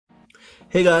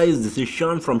Hey guys, this is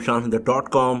Shan from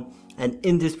shanhinder.com, and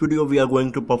in this video we are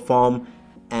going to perform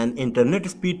an internet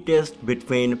speed test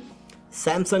between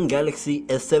Samsung Galaxy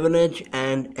S7 Edge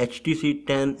and HTC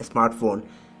 10 smartphone.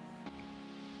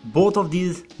 Both of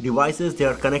these devices, they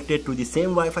are connected to the same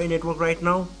Wi-Fi network right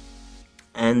now,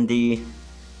 and the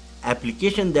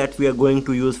application that we are going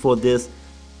to use for this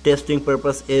testing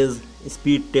purpose is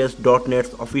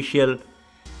speedtest.net's official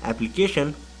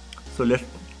application. So let's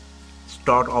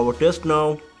start our test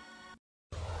now.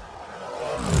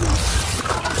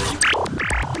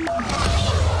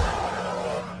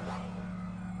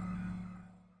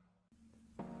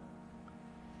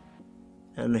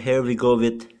 And here we go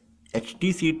with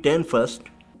HTC 10 first.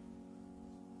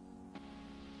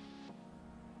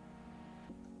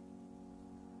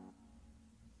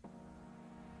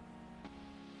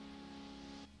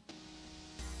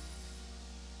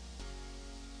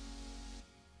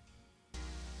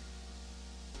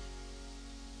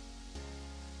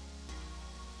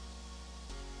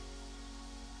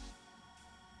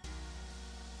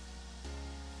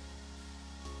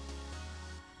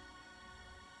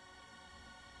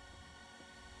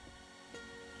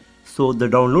 So the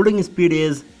downloading speed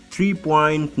is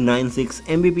 3.96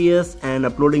 Mbps and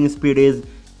uploading speed is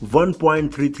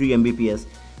 1.33 Mbps.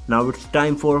 Now it's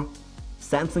time for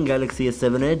Samsung Galaxy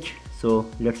S7 Edge. So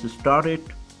let's start it.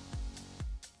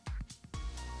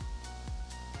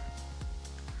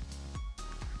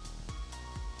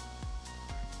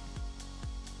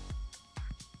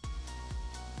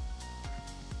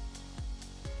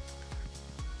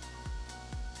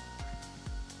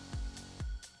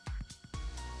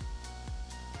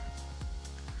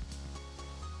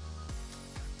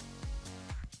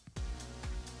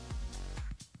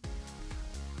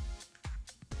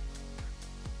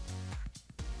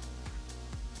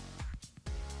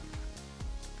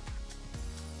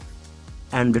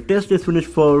 And the test is finished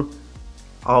for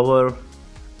our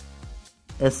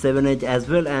S7 Edge as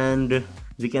well, and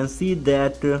we can see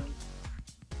that the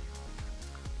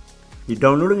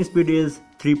downloading speed is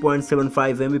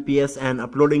 3.75 Mbps and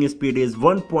uploading speed is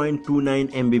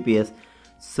 1.29 Mbps.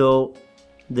 So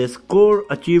the score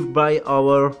achieved by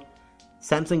our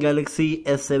Samsung Galaxy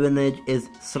S7 Edge is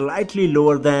slightly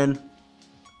lower than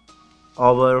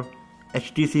our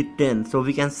HTC 10. So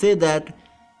we can say that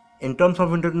in terms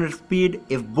of internet speed,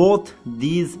 if both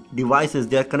these devices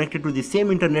they are connected to the same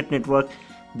internet network,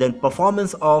 then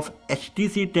performance of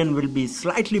HTC 10 will be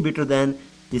slightly better than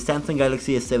the Samsung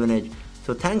Galaxy S7 Edge.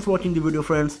 So thanks for watching the video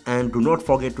friends, and do not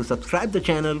forget to subscribe the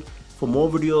channel for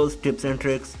more videos, tips and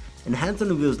tricks and hands-on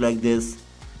reviews like this.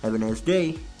 Have a nice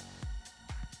day.